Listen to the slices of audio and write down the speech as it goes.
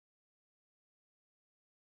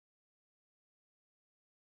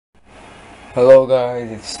Hello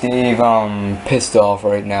guys, it's Steve. I'm pissed off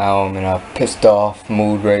right now. I'm in a pissed off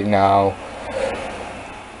mood right now.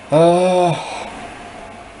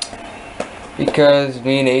 Because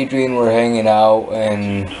me and Adrian were hanging out,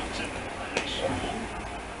 and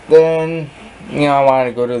then, I wanted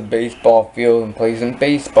to go to the baseball field and play some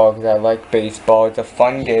baseball because I like baseball. It's a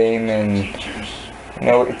fun game, and,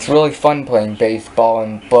 it's really fun playing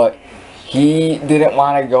baseball, but he didn't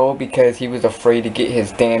want to go because he was afraid to get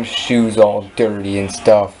his damn shoes all dirty and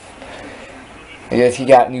stuff. I guess he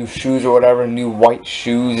got new shoes or whatever, new white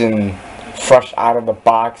shoes and fresh out of the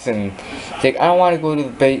box, and he's like, I don't want to go to the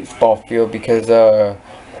baseball field because I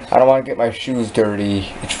don't want to get my shoes dirty.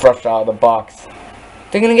 It's fresh out of the box.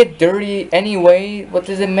 They're gonna get dirty anyway. What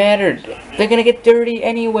does it matter? They're gonna get dirty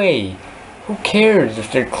anyway. Who cares if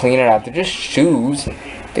they're clean or not? They're just shoes.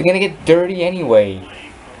 They're gonna get dirty anyway.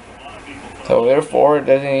 So therefore, it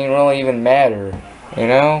doesn't really even matter,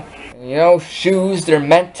 shoes, they're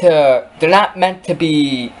not meant to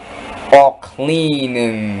be all clean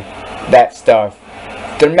and that stuff.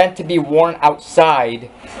 They're meant to be worn outside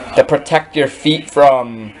to protect your feet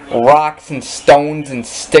from rocks and stones and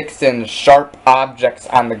sticks and sharp objects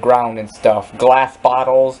on the ground and stuff. Glass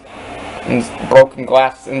bottles and broken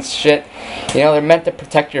glass and shit. They're meant to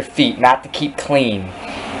protect your feet, not to keep clean.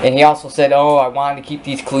 And he also said, oh, I wanted to keep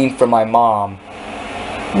these clean for my mom.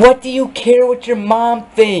 What do you care what your mom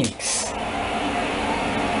thinks?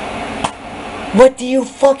 What do you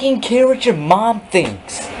fucking care what your mom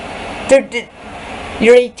thinks?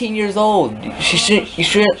 You're 18 years old. You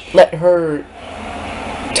shouldn't let her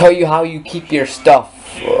tell you how you keep your stuff.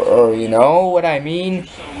 Or you know what I mean?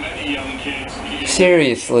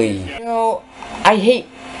 Seriously. I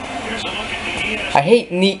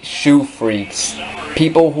hate neat shoe freaks.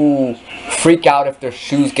 People who freak out if their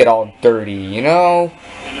shoes get all dirty,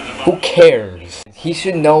 Who cares? He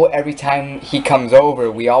should know every time he comes over,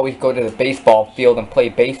 we always go to the baseball field and play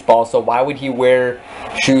baseball, so why would he wear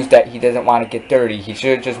shoes that he doesn't want to get dirty? He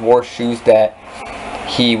should have just wore shoes that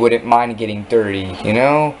he wouldn't mind getting dirty, He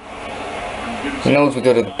knows we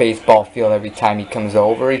go to the baseball field every time he comes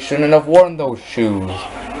over. He shouldn't have worn those shoes.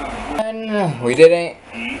 And we didn't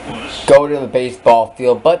go to the baseball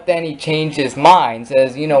field, but then he changed his mind,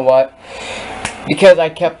 says, you know what, because I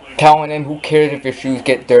kept telling him, who cares if your shoes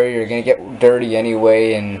get dirty, you're gonna get dirty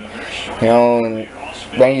anyway, and and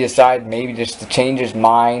then he decided maybe just to change his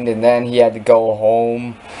mind, and then he had to go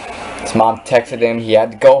home. His mom texted him, he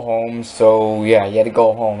had to go home, so yeah, he had to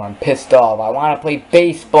go home. I'm pissed off. I want to play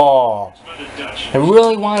baseball. I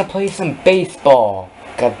really want to play some baseball.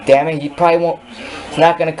 God damn it, he probably won't. He's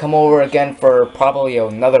not gonna come over again for probably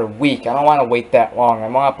another week. I don't want to wait that long. I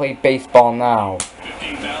want to play baseball now.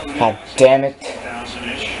 God damn it.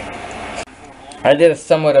 I did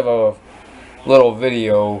somewhat of a little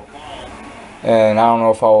video, and I don't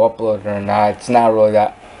know if I'll upload it or not. It's not really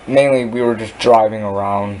that. Mainly, we were just driving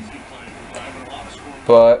around.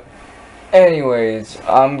 But, anyways,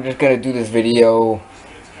 I'm just gonna do this video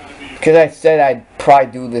because I said I'd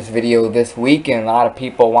probably do this video this week, and a lot of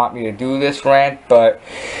people want me to do this rant, but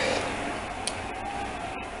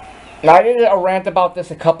I did a rant about this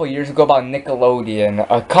a couple years ago about Nickelodeon.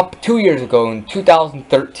 2 years ago, in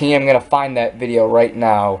 2013. I'm gonna find that video right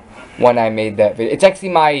now when I made that video. It's actually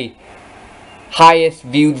my highest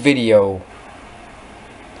viewed video.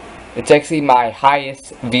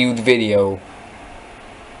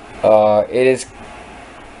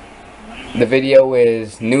 The video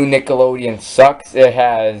is New Nickelodeon Sucks. It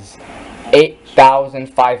has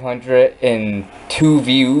 8,502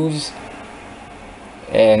 views.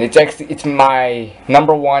 And it's my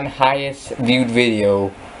 #1 highest viewed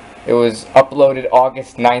video. It was uploaded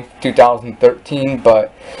August 9th, 2013,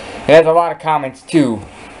 but it has a lot of comments too.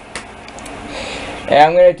 And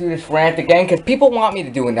I'm going to do this rant again because people want me to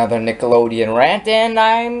do another Nickelodeon rant, and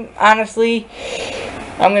I'm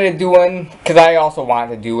going to do one because I also want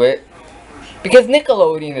to do it. Because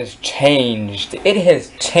Nickelodeon has changed. It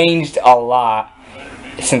has changed a lot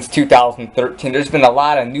since 2013. There's been a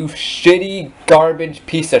lot of new shitty, garbage,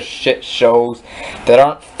 piece of shit shows that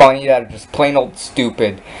aren't funny, that are just plain old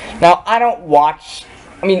stupid. Now, I watch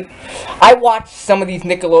some of these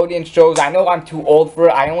Nickelodeon shows. I know I'm too old for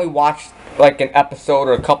it. I only watch like an episode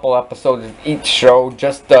or a couple episodes of each show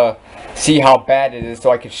just to see how bad it is so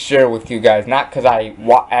I could share with you guys. Not because I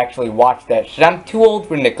actually watch that shit. I'm too old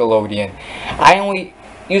for Nickelodeon.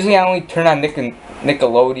 Usually I only turn on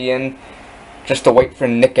Nickelodeon just to wait for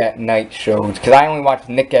Nick at Night shows. Because I only watch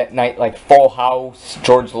Nick at Night, like Full House,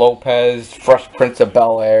 George Lopez, Fresh Prince of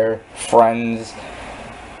Bel-Air, Friends,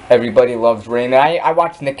 Everybody Loves Raymond. I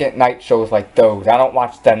watch Nick at Night shows like those. I don't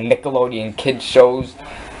watch the Nickelodeon kids shows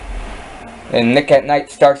And Nick at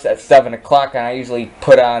Night starts at 7 o'clock, and I usually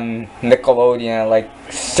put on Nickelodeon at like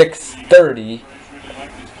 6:30.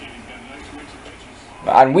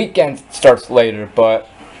 On weekends it starts later, but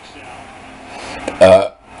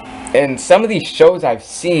and some of these shows I've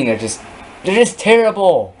seen are they're just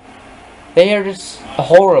terrible. They are just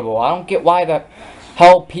horrible. I don't get why the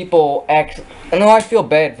hell people act. I know I feel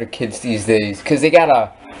bad for kids these days, because they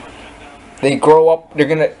grow up,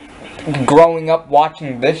 growing up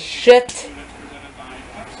watching this shit.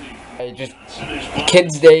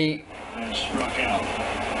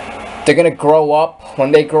 They're gonna grow up.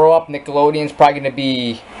 When they grow up, Nickelodeon's probably gonna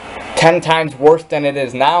be 10 times worse than it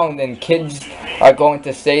is now, and then kids are going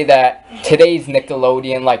to say that today's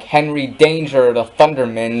Nickelodeon, like Henry Danger, the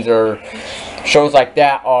Thundermans, or shows like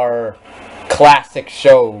that, are classic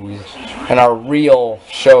shows and are real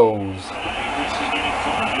shows.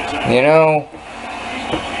 You know,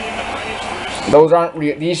 those aren't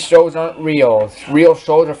real. These shows aren't real. Real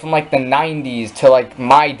shows are from like the 90s to like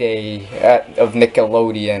my day of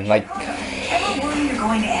Nickelodeon. Like,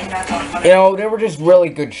 you know, they were just really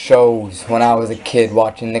good shows when I was a kid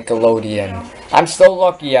watching Nickelodeon. I'm so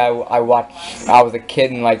lucky I was a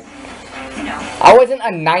kid and like, I wasn't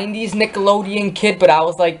a 90s Nickelodeon kid, but I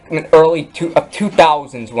was like an early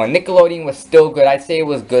 2000s one. Nickelodeon was still good. I'd say it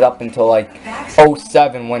was good up until like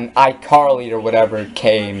 07 when iCarly or whatever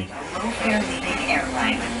came.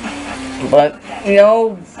 But, you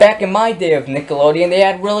know, back in my day of Nickelodeon, they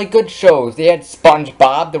had really good shows. They had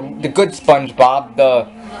SpongeBob, the good SpongeBob,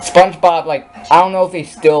 SpongeBob, like, I don't know if they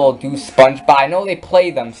still do SpongeBob. I know they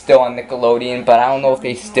play them still on Nickelodeon, but I don't know if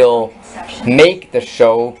they still make the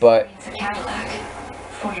show, but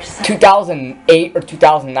 2008 or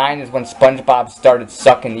 2009 is when SpongeBob started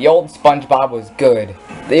sucking. The old SpongeBob was good.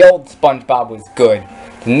 The old SpongeBob was good.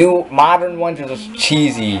 The new modern ones are just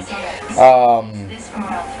cheesy. The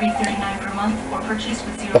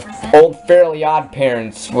old Fairly Odd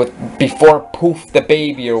Parents before Poof the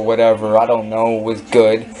Baby or whatever, I don't know, was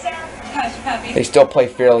good. They still play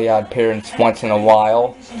Fairly Odd Parents once in a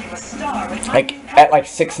while. Like at like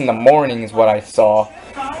 6 in the morning is what I saw.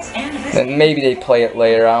 Then maybe they play it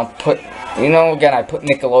later. I put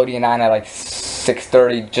Nickelodeon on at like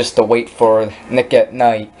 6:30 just to wait for Nick at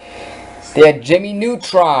Night. They had Jimmy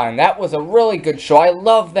Neutron. That was a really good show. I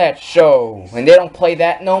love that show. And they don't play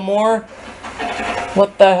that no more?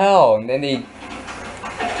 What the hell? And then they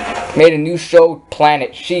made a new show,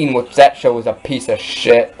 Planet Sheen, which that show was a piece of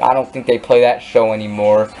shit. I don't think they play that show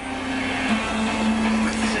anymore.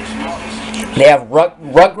 They have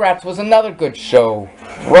Rugrats was another good show.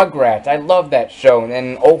 Rugrats, I love that show. And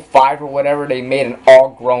then 05 or whatever, they made an All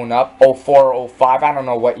Grown Up. 04 or 05, I don't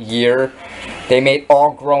know what year. They made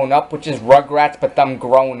All Grown Up, which is Rugrats, but them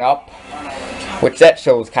grown up. Which that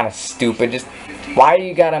show was kind of stupid. Just, why do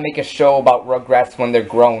you gotta make a show about Rugrats when they're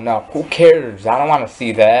grown up? Who cares? I don't want to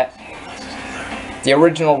see that. The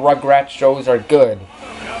original Rugrats shows are good.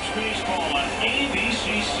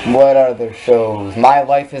 What other shows? My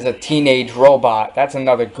Life as a Teenage Robot. That's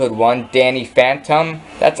another good one. Danny Phantom.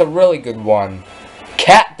 That's a really good one.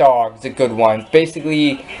 Cat Dog's a good one.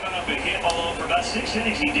 Basically,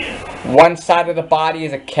 one side of the body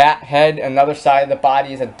is a cat head, another side of the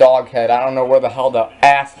body is a dog head. I don't know where the hell the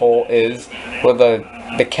asshole is, where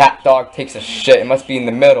the cat dog takes a shit. It must be in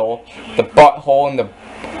the middle. The butthole and the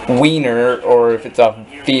wiener, or if it's a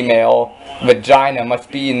female, vagina must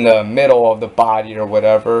be in the middle of the body or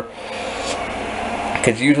whatever.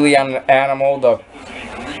 Because usually on an animal, the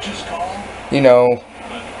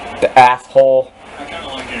asshole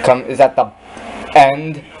is at the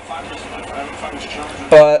end.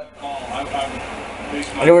 But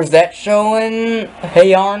there was that show in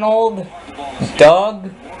Hey Arnold, Doug.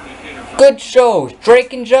 Good shows.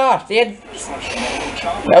 Drake and Josh. That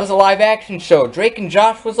was a live action show. Drake and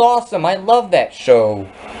Josh was awesome. I love that show.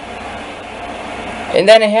 And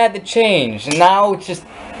then it had to change. And now it's just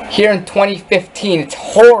here in 2015. It's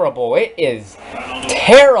horrible. It is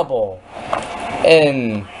terrible.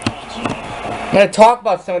 And I'm going to talk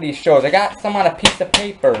about some of these shows. I got some on a piece of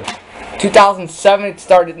paper.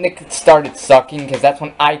 2007 Nick started sucking, because that's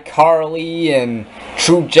when iCarly and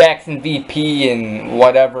True Jackson VP and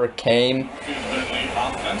whatever came.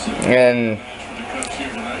 And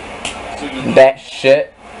that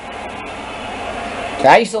shit.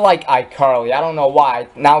 I used to like iCarly. I don't know why.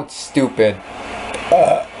 Now it's stupid.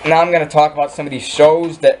 Now I'm going to talk about some of these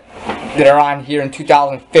shows that are on here in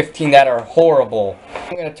 2015 that are horrible.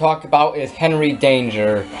 What I'm going to talk about is Henry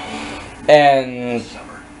Danger. And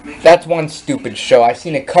that's one stupid show. I've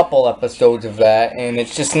seen a couple episodes of that, and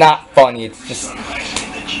it's just not funny. It's just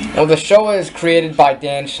Well, the show is created by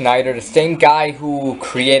Dan Schneider, the same guy who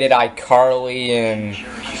created iCarly and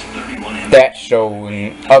that show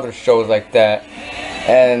and other shows like that.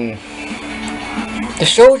 And the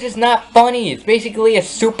show is just not funny. It's basically a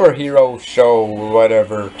superhero show or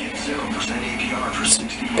whatever. It's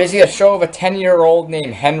basically a show of a 10-year-old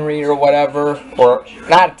named Henry or whatever. Or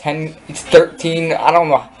not 10, he's 13. I don't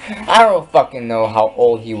know. I don't fucking know how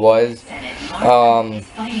old he was.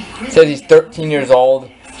 It says he's 13 years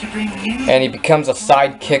old. And he becomes a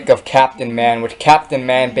sidekick of Captain Man, which Captain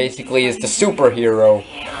Man basically is the superhero.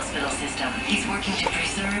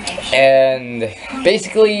 And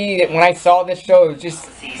basically, when I saw this show, it was just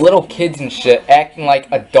little kids and shit acting like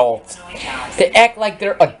adults. They act like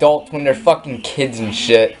they're adults when they're fucking kids and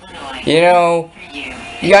shit. You know,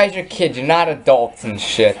 you guys are kids, you're not adults and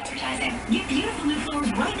shit.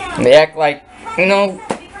 And they act like, you know,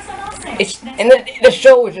 and the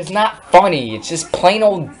show is just not funny. It's just plain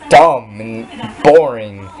old dumb and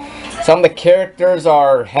boring. Some of the characters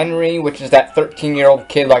are Henry, which is that 13-year-old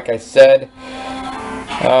kid, like I said.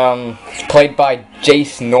 It's played by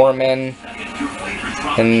Jace Norman.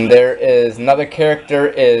 And there is another character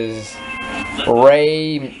is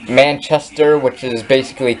Ray Manchester, which is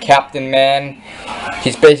basically Captain Man.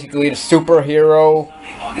 He's basically the superhero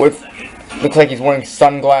with, looks like he's wearing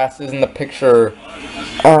sunglasses in the picture.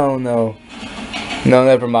 I don't know. No,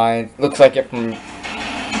 never mind. Looks like it from,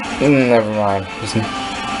 never mind.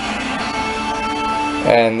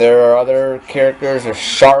 And there are other characters. There's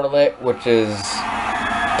Charlotte, which is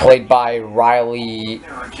played by Riley,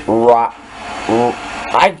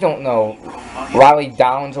 I don't know, Riley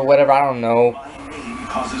Downs or whatever, I don't know.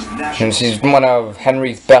 And she's one of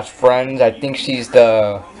Henry's best friends. I think she's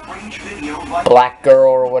the black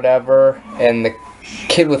girl or whatever. And the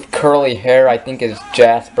kid with curly hair, I think, is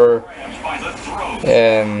Jasper.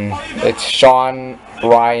 And it's Sean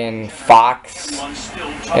Ryan Fox.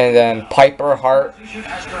 And then Piper Hart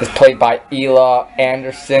is played by Ela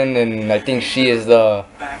Anderson, and I think she's the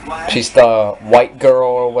white girl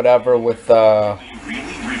or whatever with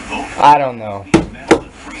I don't know.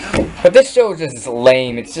 But this show is just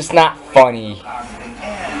lame. It's just not funny.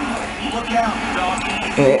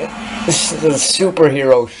 This is a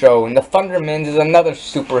superhero show, and the Thundermans is another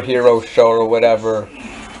superhero show or whatever.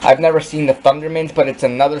 I've never seen the Thundermans, but it's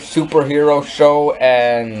another superhero show,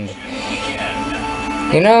 and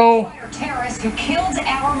you know, terrorist who killed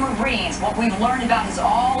our Marines. What we've learned about is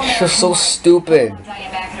all it's just so stupid.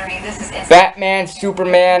 Batman,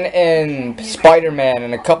 Superman, and Spider-Man,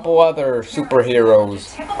 and a couple other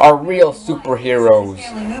superheroes are real superheroes.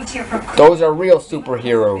 Those are real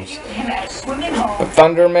superheroes. The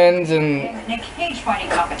Thundermans and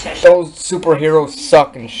those superheroes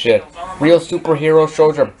suck and shit. Real superhero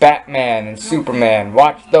shows are Batman and Superman.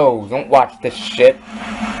 Watch those. Don't watch this shit.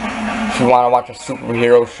 If you want to watch a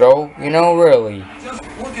superhero show, you know, really.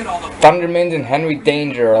 Thundermans and Henry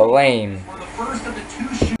Danger are lame.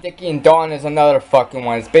 Dickie and Dawn is another fucking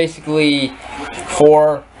one. It's basically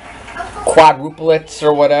 4 quadruplets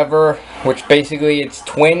or whatever, which basically it's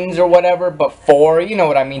twins or whatever, but 4, you know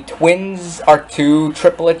what I mean. Twins are 2,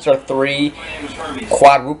 triplets are 3,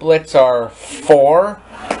 quadruplets are 4.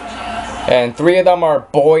 And 3 of them are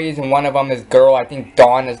boys and 1 of them is girl. I think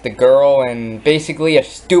Dawn is the girl. And basically a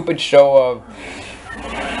stupid show of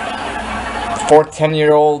 4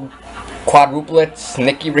 10-year-old quadruplets,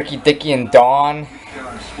 Nicky, Ricky, Dickie, and Dawn.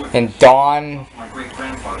 And Dawn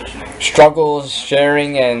struggles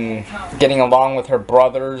sharing and getting along with her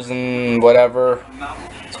brothers and whatever.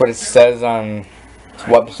 That's what it says on this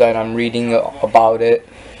website I'm reading about it.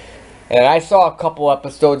 And I saw a couple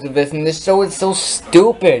episodes of this, and this show is so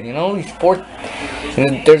stupid, you know? These 4,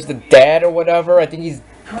 and there's the dad or whatever. I think he's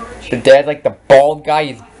the dad, like the bald guy.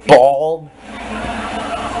 He's bald,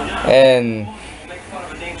 and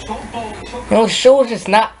you know, the show is just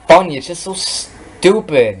not funny. It's just so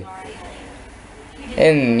stupid.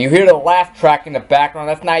 And you hear the laugh track in the background.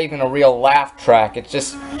 That's not even a real laugh track. It's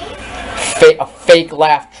just a fake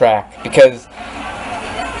laugh track because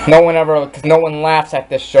no one laughs at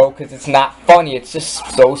this show because it's not funny. It's just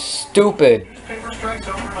so stupid.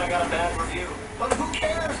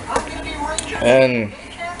 And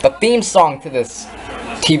the theme song to this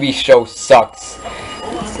TV show sucks.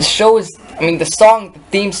 The show is, I mean, the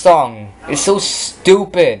theme song is so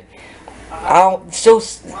stupid. Well,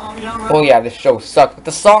 yeah, this show sucks, but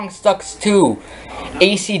the song sucks too.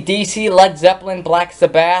 AC/DC, Led Zeppelin, Black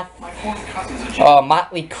Sabbath,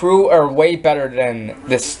 Motley Crue are way better than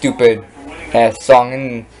this stupid ass song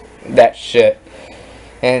and that shit.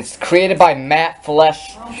 And it's created by Matt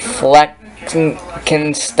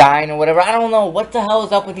Stein or whatever. I don't know what the hell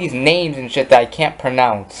is up with these names and shit that I can't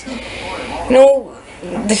pronounce. You know,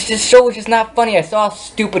 this show is just not funny. I saw a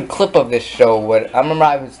stupid clip of this show. I remember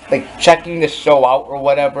I was like checking this show out or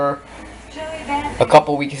whatever a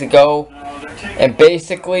couple weeks ago, and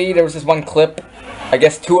basically there was this one clip. I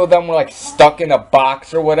guess two of them were like stuck in a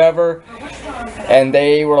box or whatever, and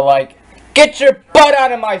they were like, "Get your butt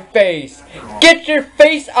out of my face! Get your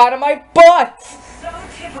face out of my butt!"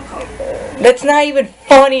 That's not even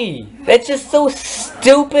funny. That's just so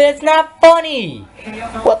stupid. It's not funny.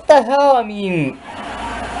 What the hell? I mean,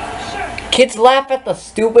 kids laugh at the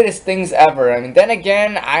stupidest things ever. I mean, then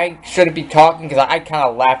again, I shouldn't be talking because I kind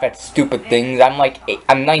of laugh at stupid things. I'm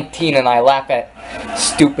 19 and I laugh at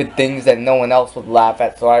stupid things that no one else would laugh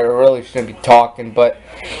at, so I really shouldn't be talking. But,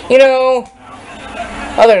 you know,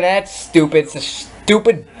 other than that, it's stupid. It's a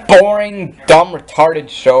stupid, boring, dumb, retarded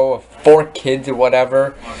show of 4 kids or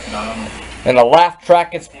whatever. And the laugh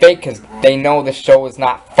track is fake because they know the show is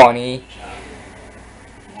not funny.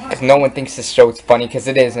 Because no one thinks this show is funny because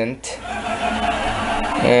it isn't.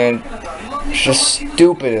 And it's just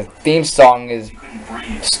stupid. The theme song is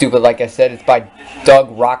stupid, like I said. It's by Doug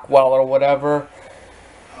Rockwell or whatever.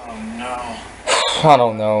 I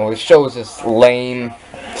don't know. The show is just lame.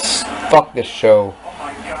 Fuck this show.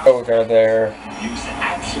 Shows are there.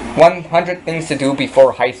 100 Things to Do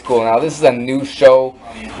Before High School. Now this is a new show.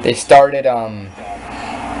 They started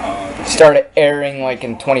airing like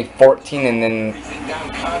in 2014, and then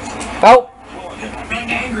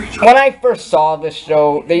when I first saw this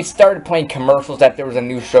show, they started playing commercials that there was a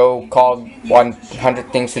new show called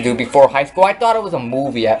 100 Things to Do Before High School. I thought it was a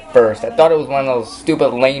movie at first. I thought it was one of those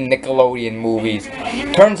stupid, lame Nickelodeon movies.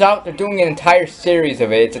 Turns out they're doing an entire series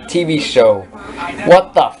of it. It's a TV show.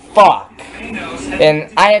 What the fuck?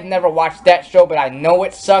 And I have never watched that show, but I know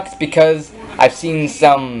it sucks because I've seen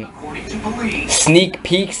some sneak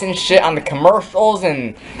peeks and shit on the commercials,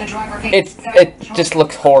 and it just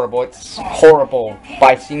looks horrible. It's horrible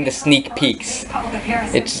by seeing the sneak peeks.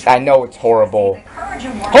 I know it's horrible.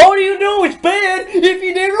 How do you know it's bad if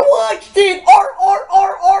you never watched it?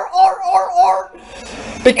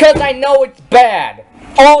 Because I know it's bad.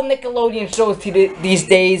 All Nickelodeon shows these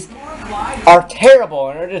days are terrible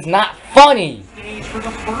and they're just not funny.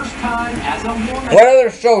 What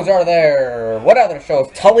other shows are there? What other shows?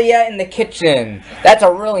 Talia in the Kitchen. That's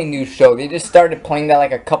a really new show. They just started playing that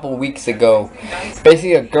like a couple weeks ago. It's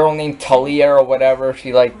basically a girl named Talia or whatever.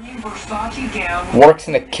 She like works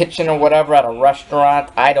in the kitchen or whatever at a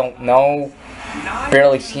restaurant. I don't know.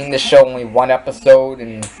 Barely seen the show, only one episode,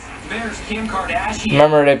 and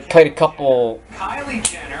remember they played a couple.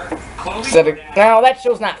 No, that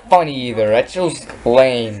show's not funny either. That show's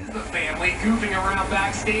lame.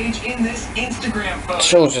 That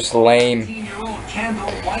show's just lame. You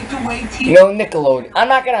know, Nickelodeon. I'm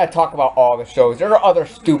not gonna talk about all the shows. There are other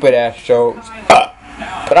stupid ass shows,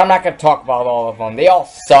 but I'm not gonna talk about all of them. They all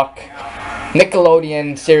suck.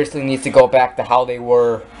 Nickelodeon seriously needs to go back to how they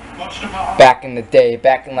were back in the day,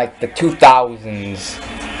 back in like the 2000s.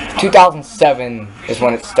 2007 is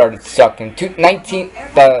when it started sucking.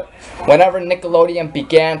 Whenever Nickelodeon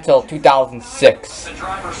began till 2006,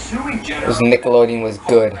 Nickelodeon was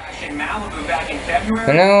good.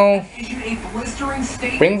 You know,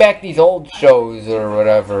 bring back these old shows or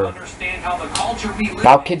whatever.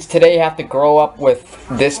 Now kids today have to grow up with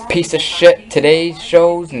this piece of shit, today's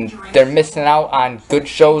shows, and they're missing out on good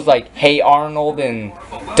shows like Hey Arnold and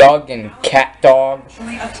Doug and Cat Dog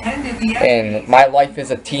and My Life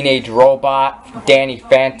as a Teenage Robot, Danny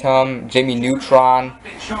Phantom, Jimmy Neutron,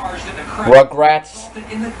 Rugrats.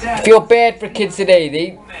 I feel bad for kids today.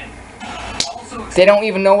 They don't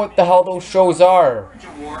even know what the hell those shows are.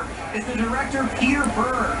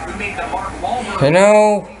 You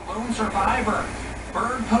know,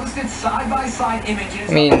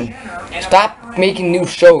 I mean, stop making new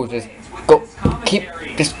shows. Just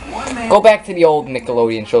go back to the old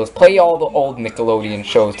Nickelodeon shows. Play all the old Nickelodeon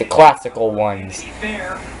shows, the classical ones.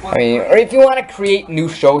 I mean, or if you want to create new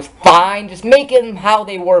shows, fine. Just make them how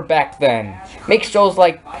they were back then. Make shows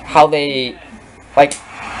like how they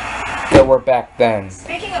were back then.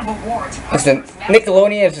 Listen,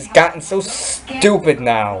 Nickelodeon has just gotten so stupid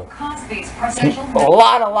now. A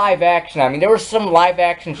lot of live action. I mean, there were some live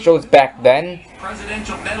action shows back then,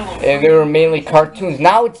 and they were mainly cartoons.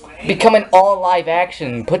 Now it's becoming all live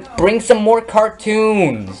action. Bring some more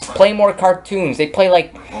cartoons. Play more cartoons. They play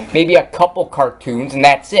like maybe a couple cartoons, and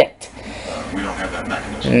that's it.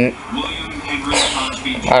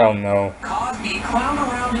 I don't know.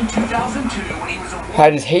 I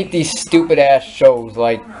just hate these stupid ass shows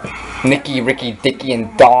like Nicky, Ricky, Dicky,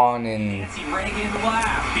 and Dawn and...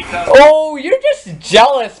 Oh, you're just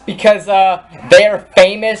jealous because they're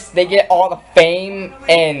famous, they get all the fame,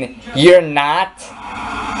 and you're not?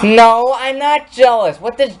 No, I'm not jealous.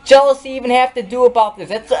 What does jealousy even have to do about this?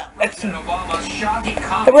 I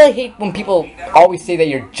really hate when people always say that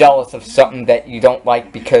you're jealous of something that you don't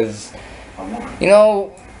like because, you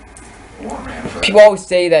know, people always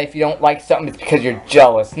say that if you don't like something, it's because you're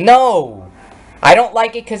jealous. No! I don't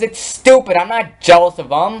like it because it's stupid. I'm not jealous of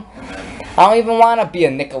them. I don't even want to be a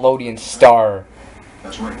Nickelodeon star.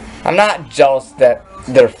 I'm not jealous that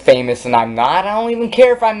they're famous and I'm not. I don't even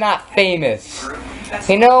care if I'm not famous.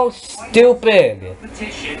 You know, stupid.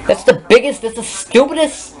 That's the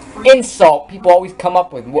stupidest insult people always come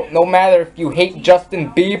up with. No matter if you hate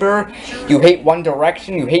Justin Bieber, you hate One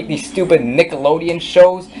Direction, you hate these stupid Nickelodeon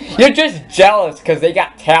shows, you're just jealous because they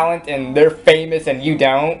got talent and they're famous and you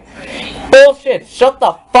don't. Bullshit, shut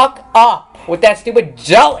the fuck up with that stupid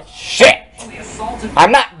jealous shit.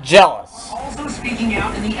 I'm not jealous. Also speaking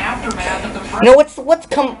out in the aftermath of the no, what's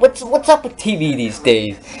up with TV these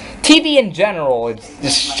days? TV in general is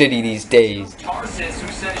just shitty these days.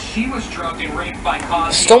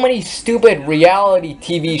 So many stupid reality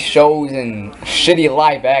TV shows and shitty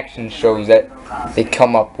live action shows that they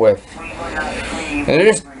come up with. And they're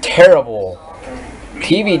just terrible.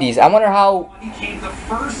 TVDs. I wonder how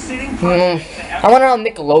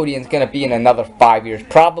Nickelodeon's gonna be in another 5 years.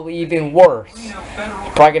 Probably even worse.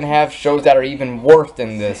 Probably gonna have shows that are even worse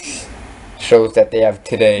than this. Shows that they have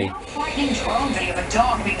today. You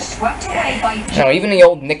know, even the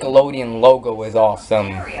old Nickelodeon logo is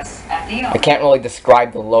awesome. I can't really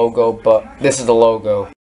describe the logo, but this is the logo.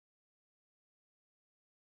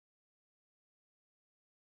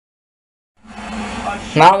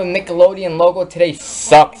 Now the Nickelodeon logo today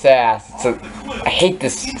sucks ass. I hate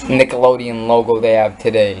this Nickelodeon logo they have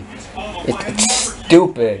today. It's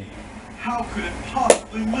stupid.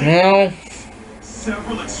 You know?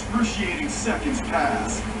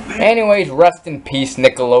 Anyways, rest in peace,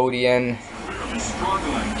 Nickelodeon.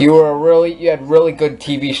 You had really good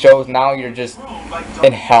TV shows. Now you're just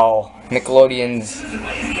in hell. Nickelodeon's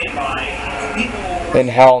in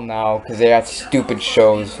hell now because they have stupid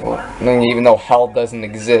shows. I mean, even though hell doesn't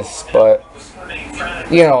exist, but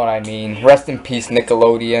you know what I mean. Rest in peace,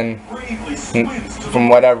 Nickelodeon. From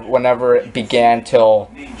whenever it began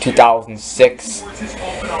till 2006.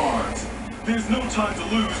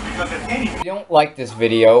 If you don't like this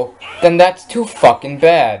video, then that's too fucking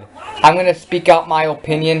bad. I'm gonna speak out my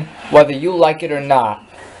opinion, whether you like it or not.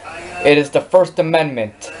 It is the First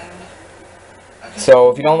Amendment. So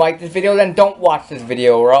if you don't like this video, then don't watch this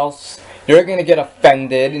video, or else you're gonna get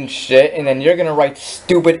offended and shit, and then you're gonna write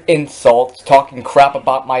stupid insults, talking crap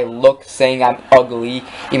about my looks, saying I'm ugly,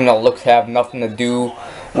 even though looks have nothing to do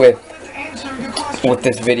with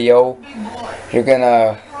this video. You're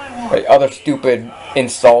gonna write other stupid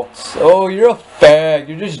insults. Oh, you're a fag.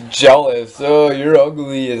 You're just jealous. Oh, you're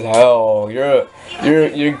ugly as hell. You're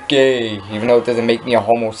gay, even though it doesn't make me a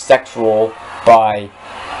homosexual by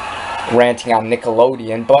ranting on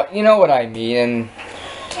Nickelodeon, but you know what I mean. And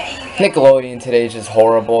Nickelodeon today is just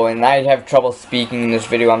horrible, and I have trouble speaking in this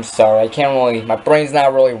video. I'm sorry. I can't really, my brain's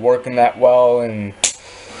not really working that well, and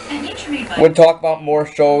we'll talk about more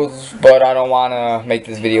shows, but I don't want to make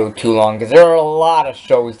this video too long because there are a lot of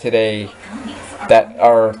shows today that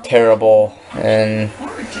are terrible. And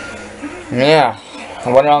yeah,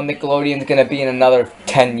 I wonder how Nickelodeon's gonna be in another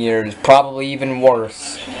 10 years, probably even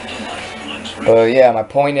worse. But yeah, my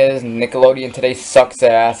point is, Nickelodeon today sucks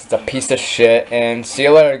ass. It's a piece of shit. And see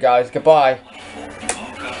you later, guys. Goodbye.